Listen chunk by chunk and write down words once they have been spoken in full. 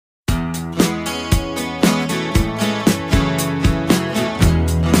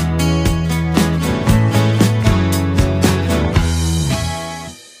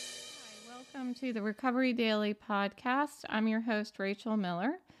to the Recovery Daily podcast. I'm your host, Rachel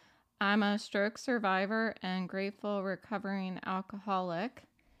Miller. I'm a stroke survivor and grateful recovering alcoholic.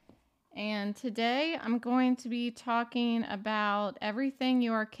 And today I'm going to be talking about everything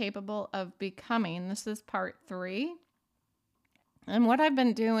you are capable of becoming. This is part 3. And what I've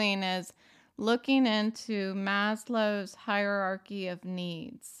been doing is looking into Maslow's hierarchy of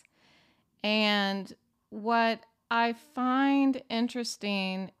needs. And what I find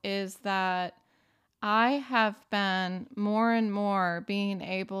interesting is that I have been more and more being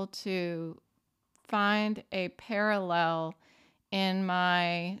able to find a parallel in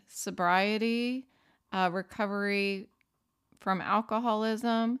my sobriety, recovery from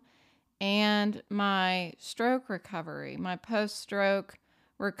alcoholism, and my stroke recovery, my post-stroke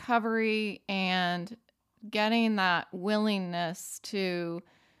recovery, and getting that willingness to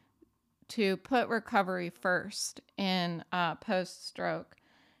put recovery first in post-stroke.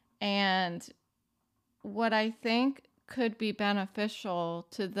 And what I think could be beneficial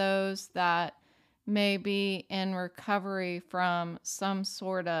to those that may be in recovery from some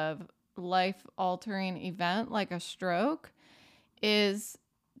sort of life-altering event like a stroke is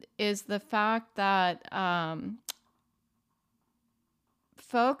the fact that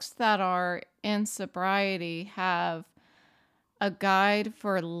folks that are in sobriety have a guide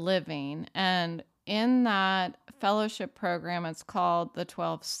for living. And in that fellowship program, it's called the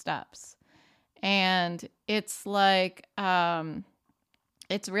 12 Steps. And it's like,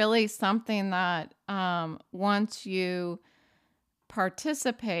 it's really something that once you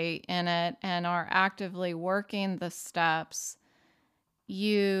participate in it and are actively working the steps,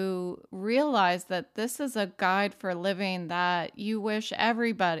 you realize that this is a guide for living that you wish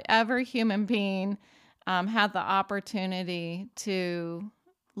every human being had the opportunity to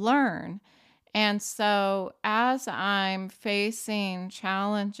learn. And so as I'm facing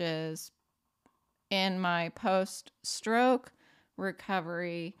challenges in my post-stroke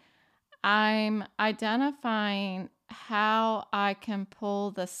recovery, I'm identifying how I can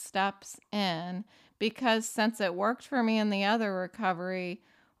pull the steps in, because since it worked for me in the other recovery,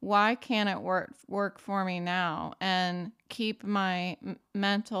 why can't it work for me now and keep my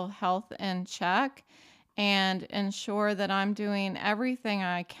mental health in check and ensure that I'm doing everything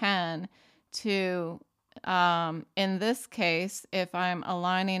I can to, in this case, if I'm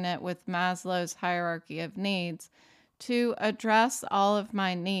aligning it with Maslow's hierarchy of needs, to address all of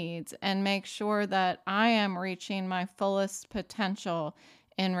my needs and make sure that I am reaching my fullest potential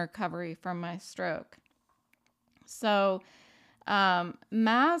in recovery from my stroke. So,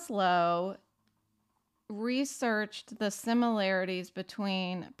 Maslow researched the similarities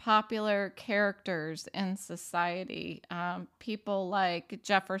between popular characters in society, people like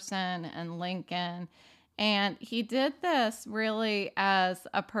Jefferson and Lincoln. And he did this really as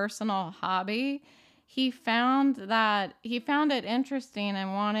a personal hobby. He found it interesting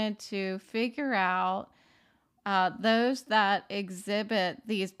and wanted to figure out those that exhibit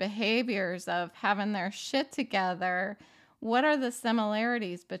these behaviors of having their shit together. What are the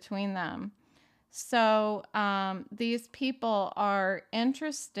similarities between them? So these people are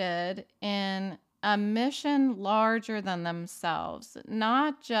interested in a mission larger than themselves,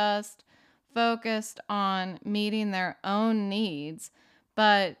 not just focused on meeting their own needs,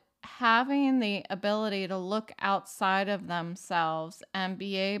 but having the ability to look outside of themselves and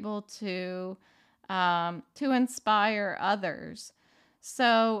be able to inspire others.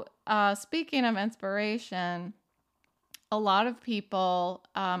 So speaking of inspiration, a lot of people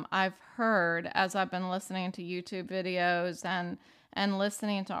I've heard as I've been listening to YouTube videos and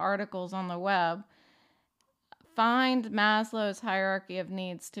listening to articles on the web find Maslow's hierarchy of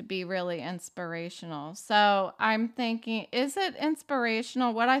needs to be really inspirational. So I'm thinking, is it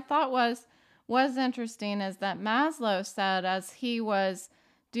inspirational? What I thought was interesting is that Maslow said, as he was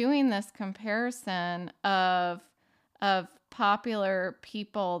doing this comparison of popular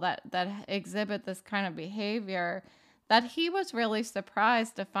people that exhibit this kind of behavior, that he was really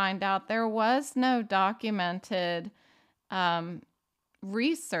surprised to find out there was no documented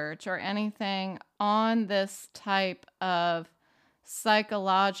research or anything on this type of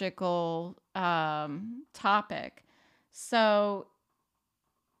psychological topic. So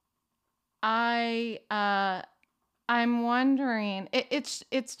I'm wondering, it's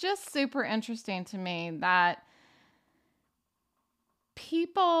just super interesting to me that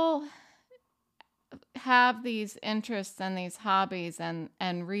people have these interests and these hobbies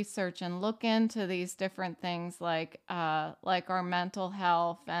and research and look into these different things like our mental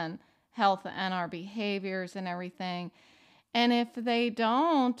health and our behaviors and everything. And if they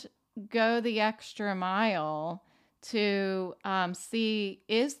don't go the extra mile to see,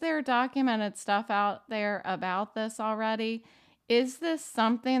 is there documented stuff out there about this already? Is this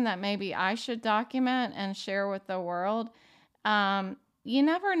something that maybe I should document and share with the world? You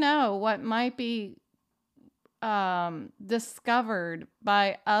never know what might be discovered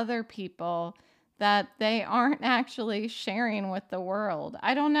by other people that they aren't actually sharing with the world.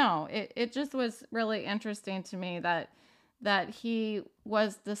 I don't know. It just was really interesting to me that he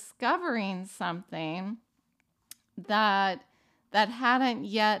was discovering something that hadn't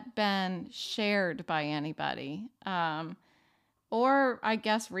yet been shared by anybody, or I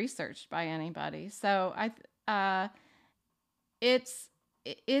guess researched by anybody. So is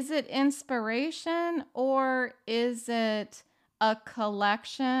it inspiration, or is it a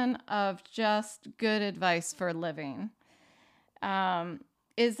collection of just good advice for living?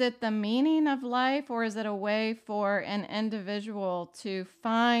 Is it the meaning of life, or is it a way for an individual to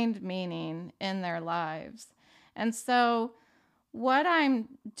find meaning in their lives? And so what I'm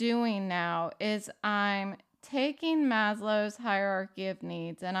doing now is I'm taking Maslow's hierarchy of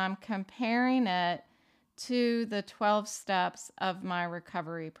needs and I'm comparing it to the 12 steps of my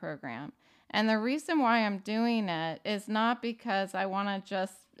recovery program. And the reason why I'm doing it is not because I want to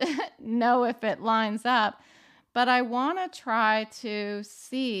just know if it lines up, but I want to try to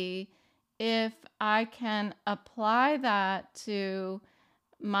see if I can apply that to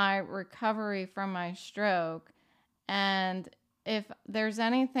my recovery from my stroke, and if there's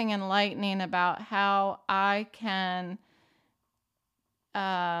anything enlightening about how I can,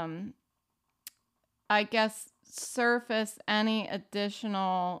 I guess, surface any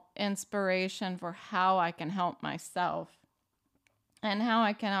additional inspiration for how I can help myself and how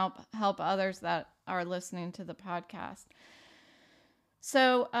I can help others that are listening to the podcast.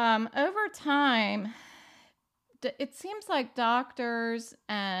 So over time, it seems like doctors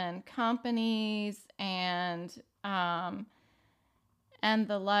and companies and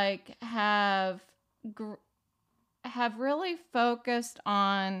the like have really focused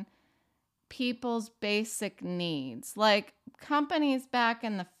on people's basic needs. Like companies back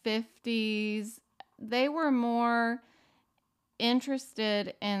in the 50s, they were more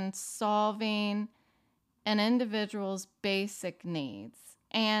interested in solving an individual's basic needs.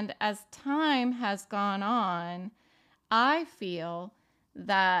 And as time has gone on, I feel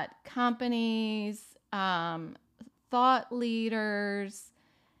that companies, thought leaders,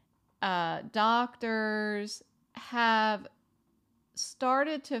 doctors have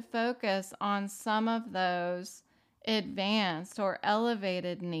started to focus on some of those advanced or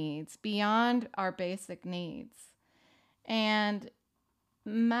elevated needs beyond our basic needs. And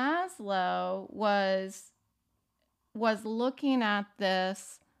Maslow was looking at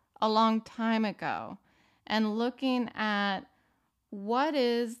this a long time ago and looking at what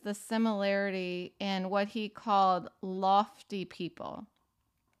is the similarity in what he called lofty people.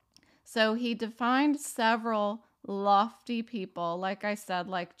 So he defined several lofty people, like I said,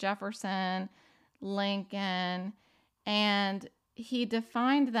 like Jefferson, Lincoln, and he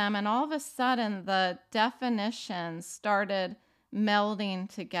defined them, and all of a sudden the definitions started melding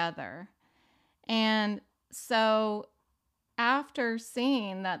together. And so after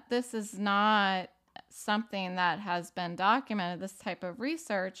seeing that this is not something that has been documented, this type of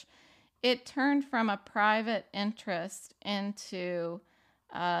research, it turned from a private interest into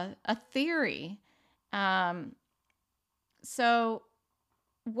a theory. So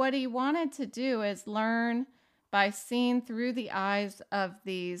what he wanted to do is learn by seeing through the eyes of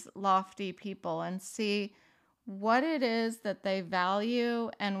these lofty people and see what it is that they value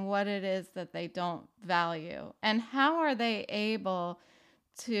and what it is that they don't value, and how are they able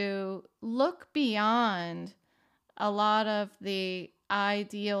to look beyond a lot of the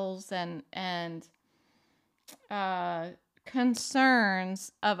ideals and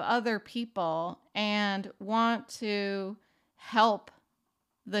concerns of other people and want to help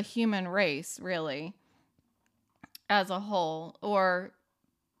the human race, really, as a whole, or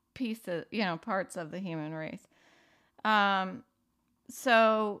pieces, parts of the human race.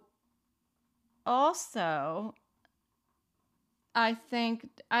 So also, I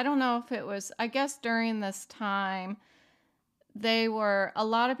don't know if it was, I guess during this time, a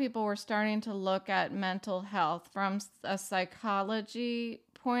lot of people were starting to look at mental health from a psychiatry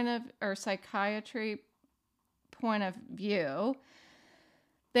point of view.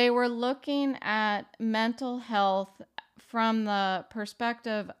 They were looking at mental health from the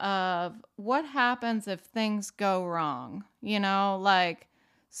perspective of what happens if things go wrong, like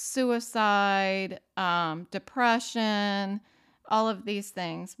suicide, depression, all of these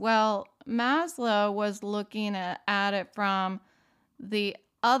things. Well, Maslow was looking at it from the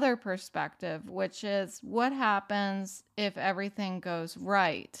other perspective, which is what happens if everything goes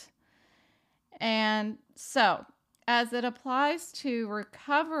right. And so, as it applies to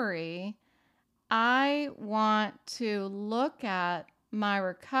recovery, I want to look at my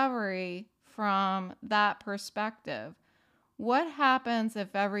recovery from that perspective. What happens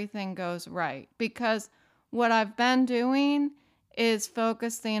if everything goes right? Because what I've been doing is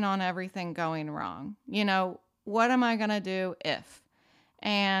focusing on everything going wrong. What am I going to do if?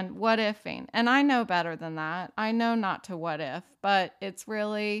 And what ifing? And I know better than that. I know not to what if, but it's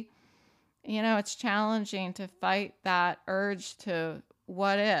really, it's challenging to fight that urge to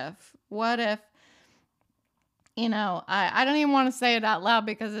what if? What if, I don't even want to say it out loud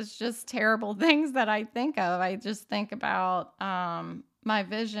because it's just terrible things that I think of. I just think about my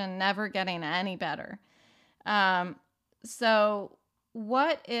vision never getting any better. So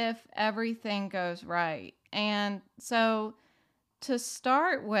what if everything goes right? And so to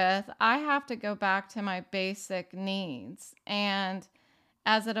start with, I have to go back to my basic needs. And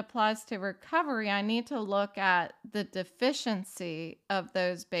as it applies to recovery, I need to look at the deficiency of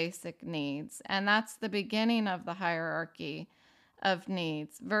those basic needs. And that's the beginning of the hierarchy of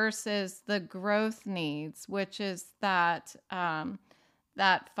needs versus the growth needs, which is that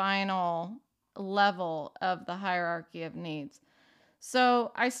final level of the hierarchy of needs.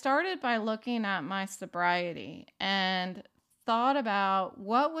 So I started by looking at my sobriety and thought about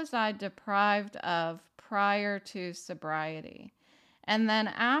what was I deprived of prior to sobriety. And then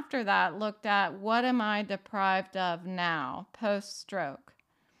after that, looked at what am I deprived of now, post-stroke.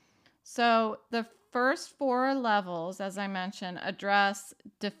 So the first 4 levels, as I mentioned, address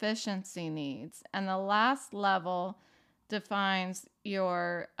deficiency needs. And the last level addresses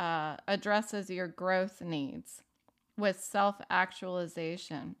your growth needs with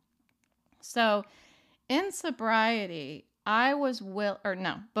self-actualization. So in sobriety,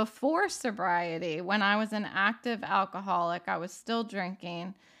 before sobriety, when I was an active alcoholic, I was still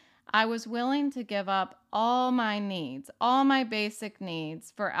drinking. I was willing to give up all my needs, all my basic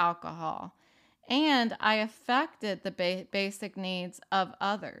needs for alcohol. And I affected the basic needs of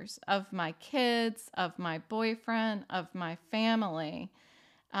others, of my kids, of my boyfriend, of my family,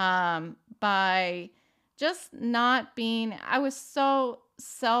 by just not being, I was so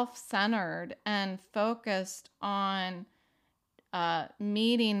self-centered and focused on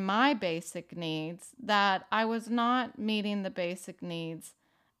meeting my basic needs that I was not meeting the basic needs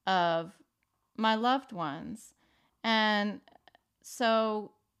of my loved ones. And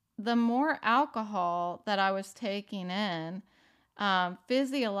so the more alcohol that I was taking in,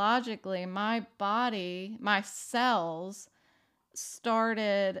 physiologically, my body, my cells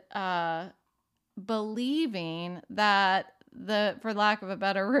started believing that for lack of a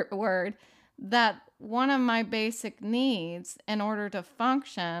better word, that one of my basic needs in order to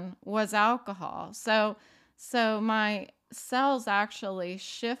function was alcohol. So my cells actually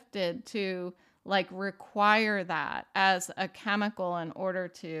shifted to require that as a chemical in order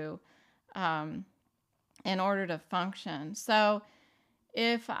to function. So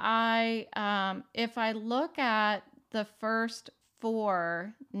if I look at the first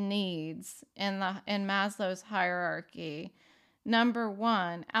 4 needs in Maslow's hierarchy, number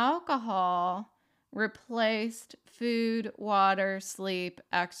 1, alcohol replaced food, water, sleep,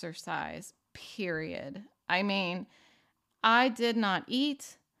 exercise, period. I mean, I did not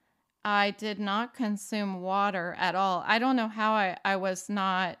eat. I did not consume water at all. I don't know how I was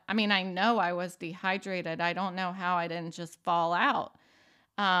not, I know I was dehydrated. I don't know how I didn't just fall out.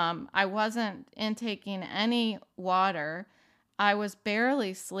 I wasn't intaking any water. I was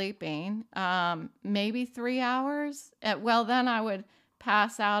barely sleeping, maybe 3 hours. Then I would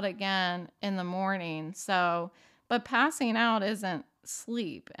pass out again in the morning. But passing out isn't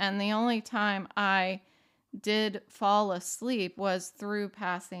sleep. And the only time I did fall asleep was through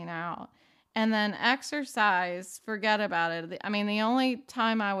passing out. And then exercise, forget about it. The only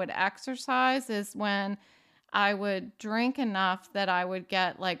time I would exercise is when I would drink enough that I would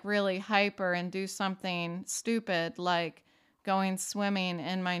get really hyper and do something stupid like going swimming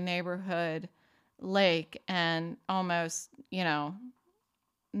in my neighborhood lake and almost,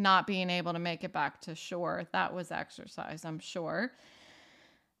 not being able to make it back to shore. That was exercise, I'm sure.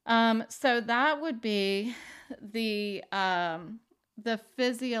 So that would be the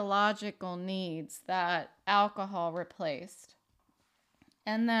physiological needs that alcohol replaced.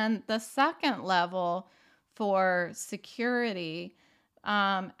 And then the second level for security,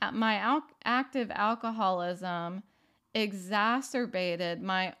 my active alcoholism exacerbated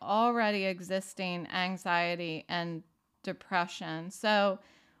my already existing anxiety and depression. So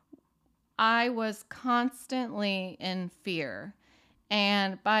I was constantly in fear.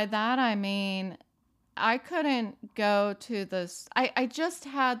 And by that, I mean, I couldn't go to this. I just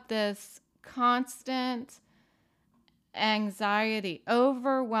had this constant anxiety,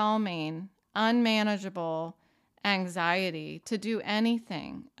 overwhelming, unmanageable anxiety to do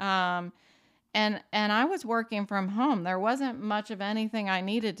anything. And I was working from home. There wasn't much of anything I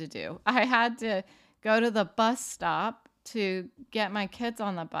needed to do. I had to go to the bus stop to get my kids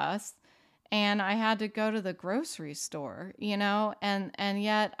on the bus, and I had to go to the grocery store, and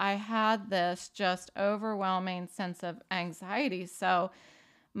yet I had this just overwhelming sense of anxiety. So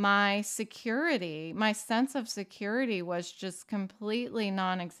my sense of security was just completely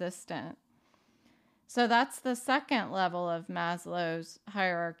non-existent. So that's the second level of Maslow's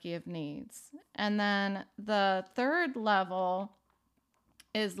hierarchy of needs. And then the third level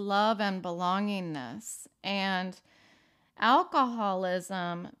is love and belongingness. And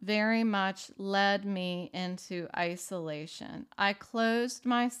alcoholism very much led me into isolation. I closed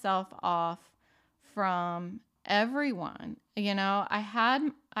myself off from everyone. I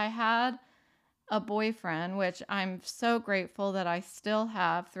had a boyfriend, which I'm so grateful that I still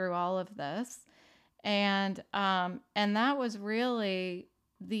have through all of this. And that was really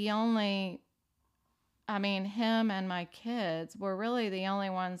the only, him and my kids were really the only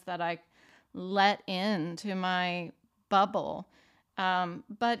ones that I let into my bubble.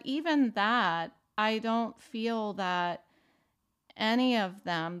 But even that, I don't feel that any of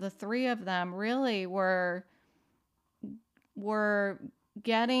them, the three of them, really were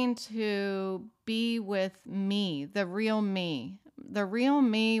getting to be with me, the real me. The real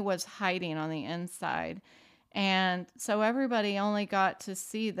me was hiding on the inside. And so everybody only got to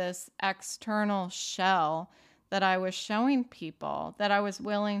see this external shell that I was showing people, that I was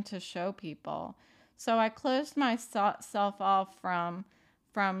willing to show people. So I closed myself off from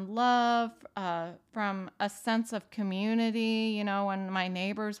love, from a sense of community. When my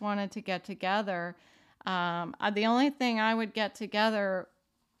neighbors wanted to get together, the only thing I would get together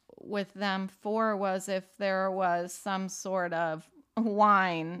with them for was if there was some sort of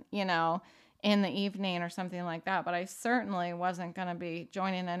wine, in the evening or something like that. But I certainly wasn't going to be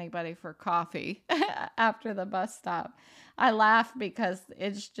joining anybody for coffee after the bus stop. I laugh because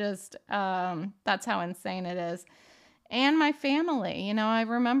it's just, that's how insane it is. And my family, I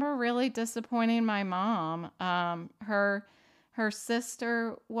remember really disappointing my mom. Her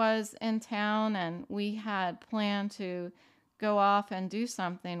sister was in town, and we had planned to go off and do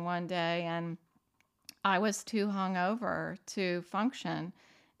something one day, and I was too hungover to function.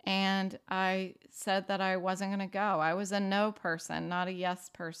 And I said that I wasn't going to go. I was a no person, not a yes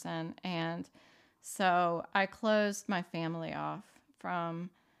person. And so I closed my family off from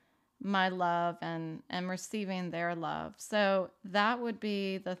my love and receiving their love. So that would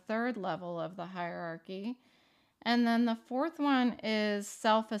be the third level of the hierarchy. And then the fourth one is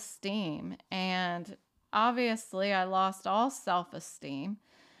self-esteem. And obviously I lost all self-esteem,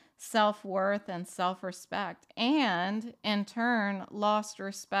 self-worth, and self-respect, and in turn lost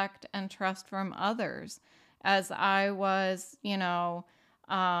respect and trust from others as I was,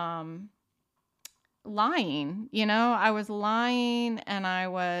 lying. I was lying, and I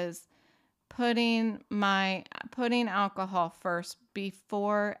was putting alcohol first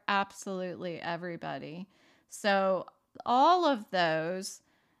before absolutely everybody. So all of those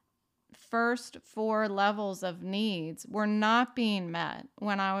first four levels of needs were not being met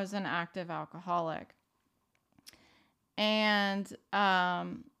when I was an active alcoholic. And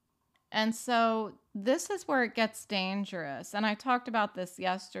so this is where it gets dangerous. And I talked about this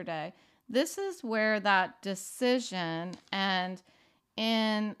yesterday. This is where that decision, and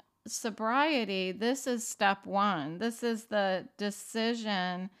in sobriety, this is step one. This is the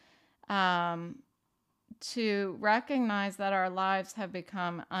decision to recognize that our lives have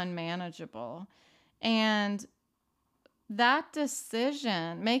become unmanageable. And that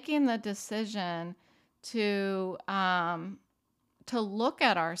decision, making the decision to look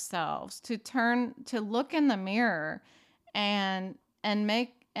at ourselves, to look in the mirror and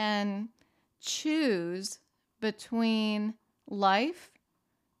choose between life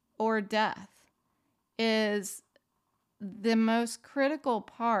or death, is the most critical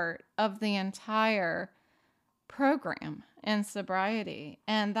part of the entire program in sobriety.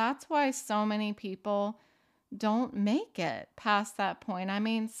 And that's why so many people don't make it past that point.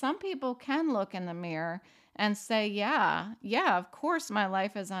 Some people can look in the mirror and say, yeah, of course my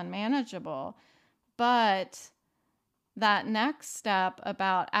life is unmanageable. But that next step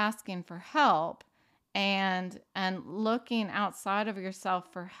about asking for help and looking outside of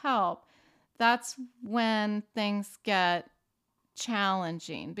yourself for help, that's when things get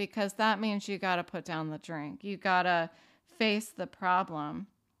challenging, because that means you got to put down the drink. You got to face the problem.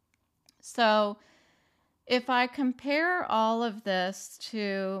 So if I compare all of this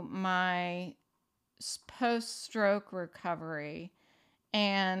to my post-stroke recovery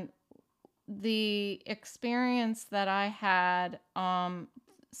and the experience that I had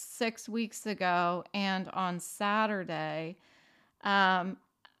 6 weeks ago and on Saturday, I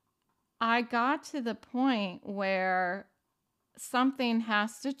got to the point where something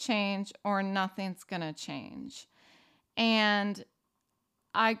has to change or nothing's going to change. And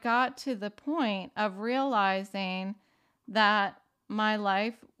I got to the point of realizing that my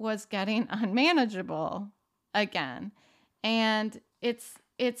life was getting unmanageable again. And it's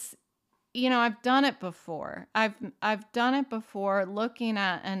I've done it before. I've done it before, looking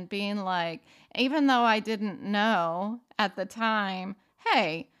at and being like, even though I didn't know at the time,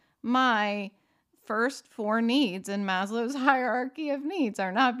 hey, my first 4 needs in Maslow's hierarchy of needs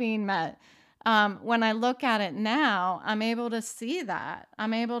are not being met. When I look at it now, I'm able to see that.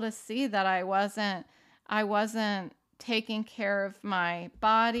 I'm able to see that I wasn't taking care of my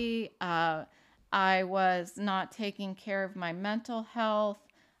body. I was not taking care of my mental health.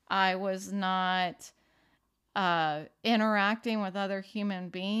 I was not interacting with other human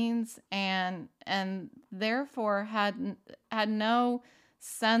beings, and therefore had no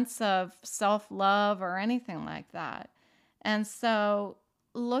sense of self-love or anything like that. And so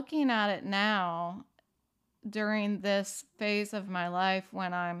looking at it now during this phase of my life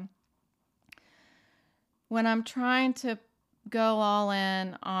when I'm trying to go all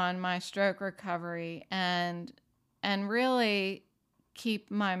in on my stroke recovery and really keep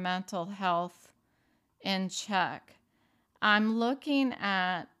my mental health in check, I'm looking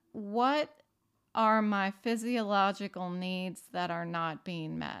at what are my physiological needs that are not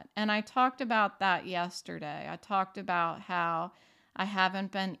being met. And I talked about that yesterday. I talked about how I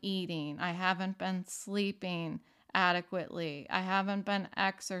haven't been eating, I haven't been sleeping adequately, I haven't been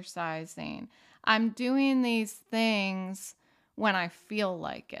exercising. I'm doing these things when I feel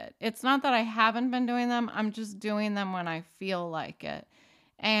like it. It's not that I haven't been doing them, I'm just doing them when I feel like it.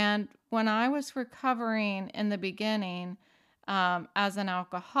 And when I was recovering in the beginning as an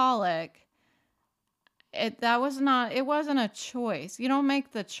alcoholic, it wasn't a choice. You don't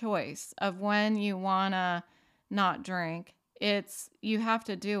make the choice of when you want to not drink. You have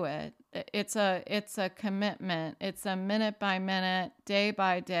to do it. It's a commitment. It's a minute by minute, day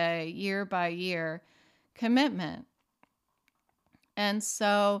by day, year by year commitment. And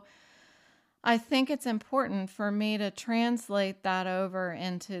so I think it's important for me to translate that over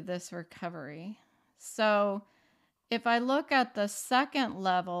into this recovery. So if I look at the second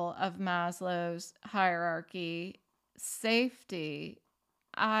level of Maslow's hierarchy, safety,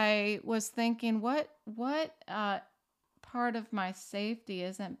 I was thinking, what part of my safety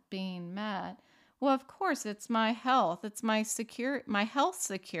isn't being met? Well, of course, it's my health. It's my health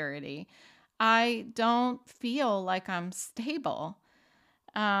security. I don't feel like I'm stable.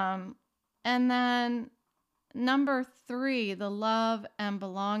 And then number 3, the love and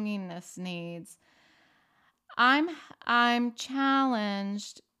belongingness needs. I'm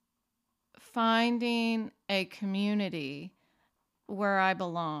challenged finding a community where I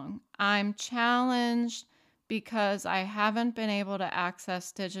belong. I'm challenged because I haven't been able to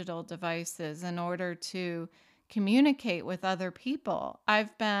access digital devices in order to communicate with other people.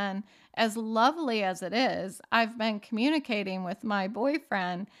 I've been, as lovely as it is, I've been communicating with my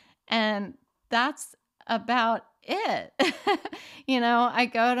boyfriend, and that's about it. I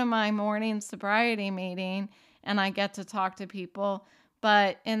go to my morning sobriety meeting and I get to talk to people,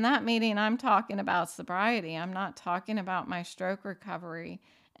 but in that meeting, I'm talking about sobriety. I'm not talking about my stroke recovery.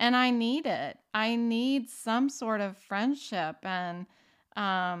 And I need it. I need some sort of friendship and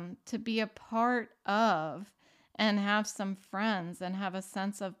to be a part of, and have some friends and have a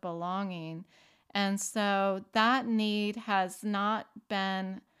sense of belonging. And so that need has not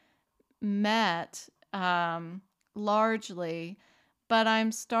been met largely, but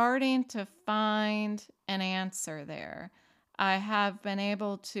I'm starting to find an answer there. I have been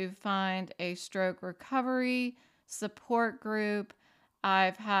able to find a stroke recovery support group.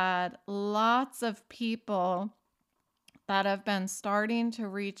 I've had lots of people that have been starting to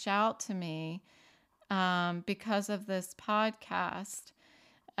reach out to me because of this podcast.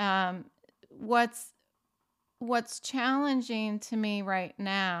 What's challenging to me right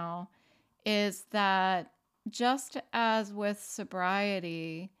now is that, just as with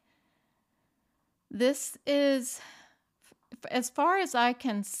sobriety, this is, as far as I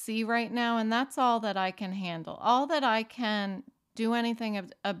can see right now, and that's all that I can handle. All that I can do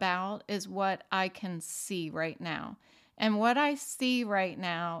anything about is what I can see right now. And what I see right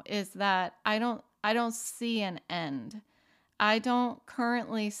now is that I don't see an end. I don't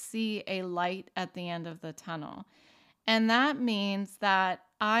currently see a light at the end of the tunnel. And that means that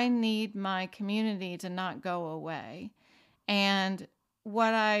I need my community to not go away. And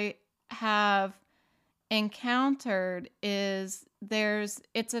what I have encountered is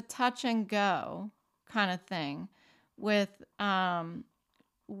it's a touch and go kind of thing with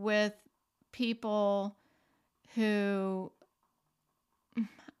with people who,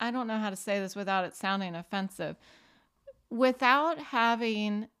 I don't know how to say this without it sounding offensive, without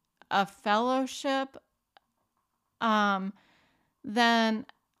having a fellowship, then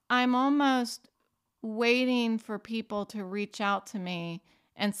I'm almost waiting for people to reach out to me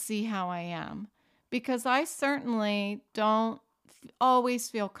and see how I am. Because I certainly don't always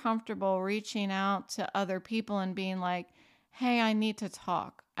feel comfortable reaching out to other people and being like, hey, I need to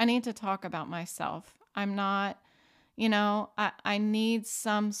talk. I need to talk about myself. I'm not, I need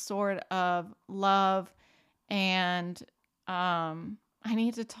some sort of love, and I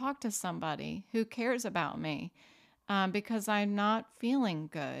need to talk to somebody who cares about me, because I'm not feeling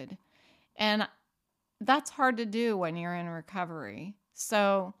good. And that's hard to do when you're in recovery.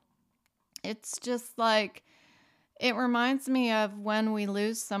 So it's just like, it reminds me of when we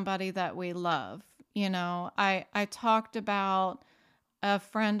lose somebody that we love. I talked about a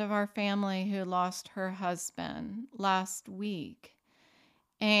friend of our family who lost her husband last week.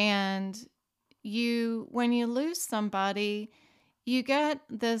 And when you lose somebody, you get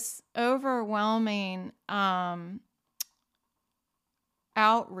this overwhelming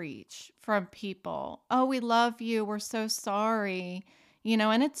outreach from people. Oh, we love you. We're so sorry.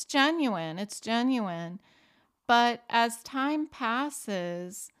 And it's genuine. It's genuine. But as time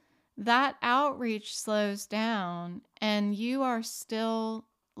passes, that outreach slows down and you are still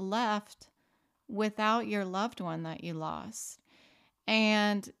left without your loved one that you lost.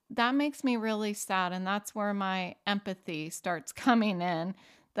 And that makes me really sad. And that's where my empathy starts coming in,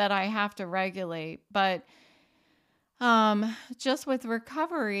 that I have to regulate. But just with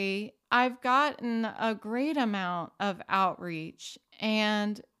recovery, I've gotten a great amount of outreach.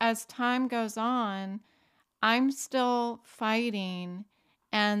 And as time goes on, I'm still fighting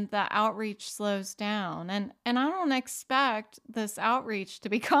and the outreach slows down. And I don't expect this outreach to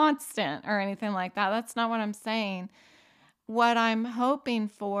be constant or anything like that. That's not what I'm saying. What I'm hoping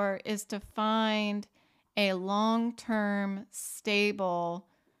for is to find a long-term, stable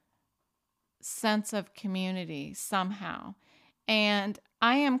sense of community somehow. And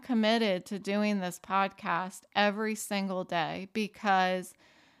I am committed to doing this podcast every single day because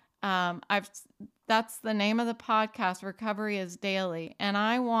that's the name of the podcast, Recovery is Daily. And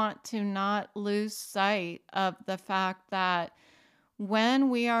I want to not lose sight of the fact that when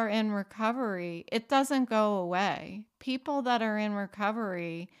we are in recovery, it doesn't go away. People that are in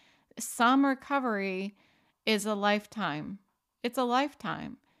recovery, some recovery is a lifetime. It's a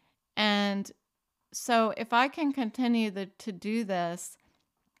lifetime. And so if I can continue to do this,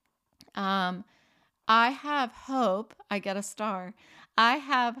 I have hope. I get a star. I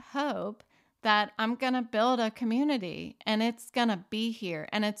have hope that I'm going to build a community and it's going to be here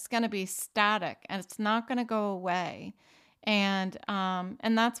and it's going to be static and it's not going to go away. And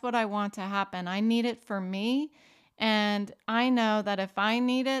that's what I want to happen. I need it for me. And I know that if I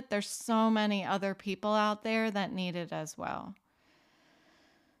need it, there's so many other people out there that need it as well.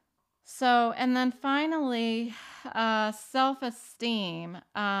 So, and then finally, self-esteem.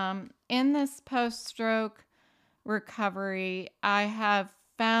 In this post-stroke recovery, I have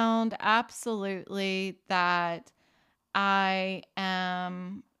found absolutely that I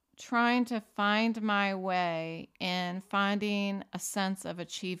am trying to find my way in finding a sense of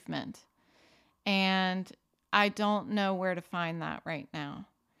achievement. And I don't know where to find that right now.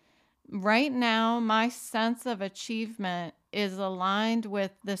 Right now, my sense of achievement is aligned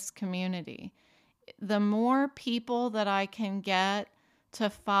with this community. The more people that I can get to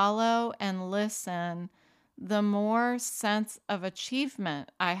follow and listen, the more sense of achievement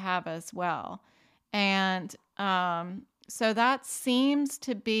I have as well. And so that seems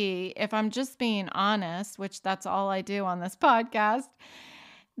to be, if I'm just being honest, which that's all I do on this podcast,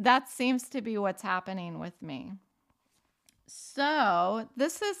 that seems to be what's happening with me. So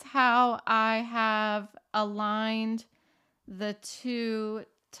this is how I have aligned the two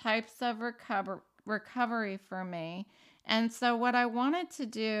types of recovery for me. And so what I wanted to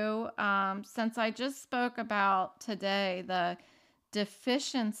do, since I just spoke about today the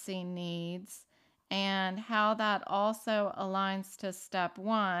deficiency needs and how that also aligns to step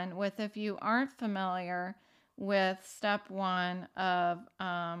one, with if you aren't familiar with step one of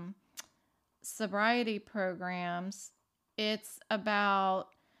sobriety programs, it's about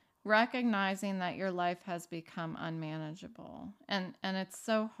recognizing that your life has become unmanageable. And it's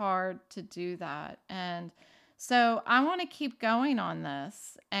so hard to do that. And so I want to keep going on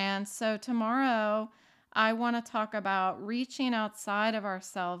this. And so tomorrow I want to talk about reaching outside of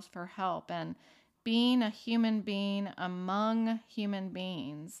ourselves for help and being a human being among human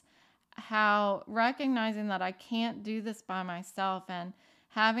beings. How recognizing that I can't do this by myself and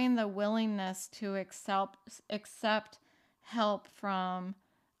having the willingness to accept help from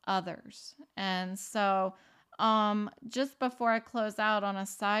others. And so, just before I close out, on a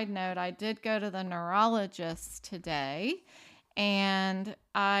side note, I did go to the neurologist today, and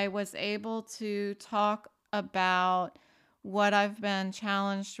I was able to talk about what I've been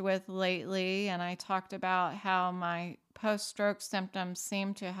challenged with lately. And I talked about how my post-stroke symptoms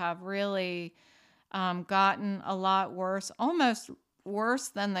seem to have really gotten a lot worse, almost worse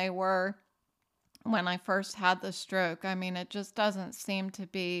than they were when I first had the stroke. I mean, it just doesn't seem to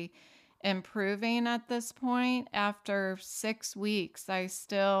be improving at this point. After 6 weeks, I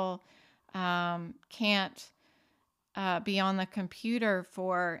still can't be on the computer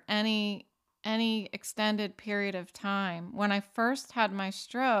for any extended period of time. When I first had my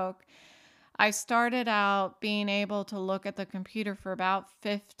stroke, I started out being able to look at the computer for about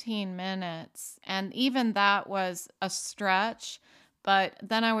 15 minutes, and even that was a stretch. But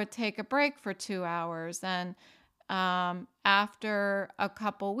then I would take a break for 2 hours, and after a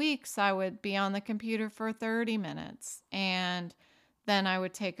couple weeks, I would be on the computer for 30 minutes, and then I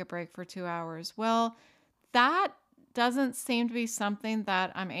would take a break for 2 hours. Well, that doesn't seem to be something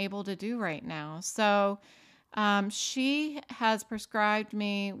that I'm able to do right now. So she has prescribed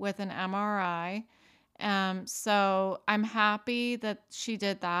me with an MRI. So I'm happy that she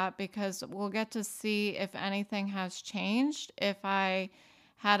did that, because we'll get to see if anything has changed. If I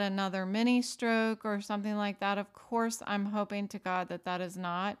had another mini stroke or something like that, of course, I'm hoping to God that that is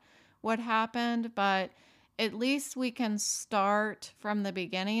not what happened, but at least we can start from the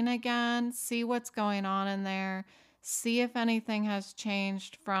beginning again, see what's going on in there, see if anything has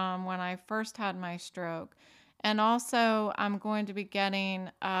changed from when I first had my stroke. And also, I'm going to be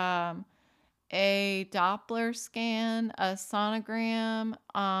getting a Doppler scan, a sonogram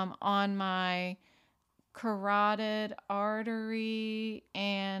on my carotid artery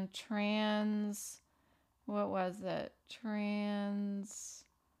and what was it?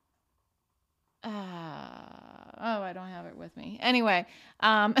 I don't have it with me. Anyway,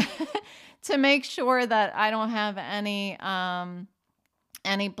 to make sure that I don't have any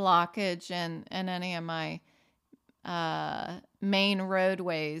blockage in any of my main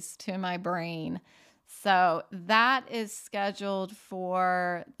roadways to my brain. So that is scheduled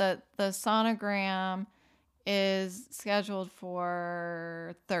for the sonogram is scheduled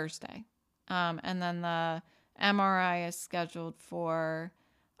for Thursday. And then the MRI is scheduled for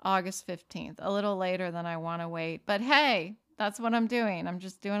August 15th, a little later than I want to wait. But hey, that's what I'm doing. I'm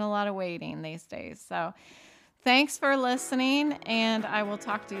just doing a lot of waiting these days. So thanks for listening, and I will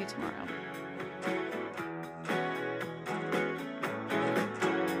talk to you tomorrow.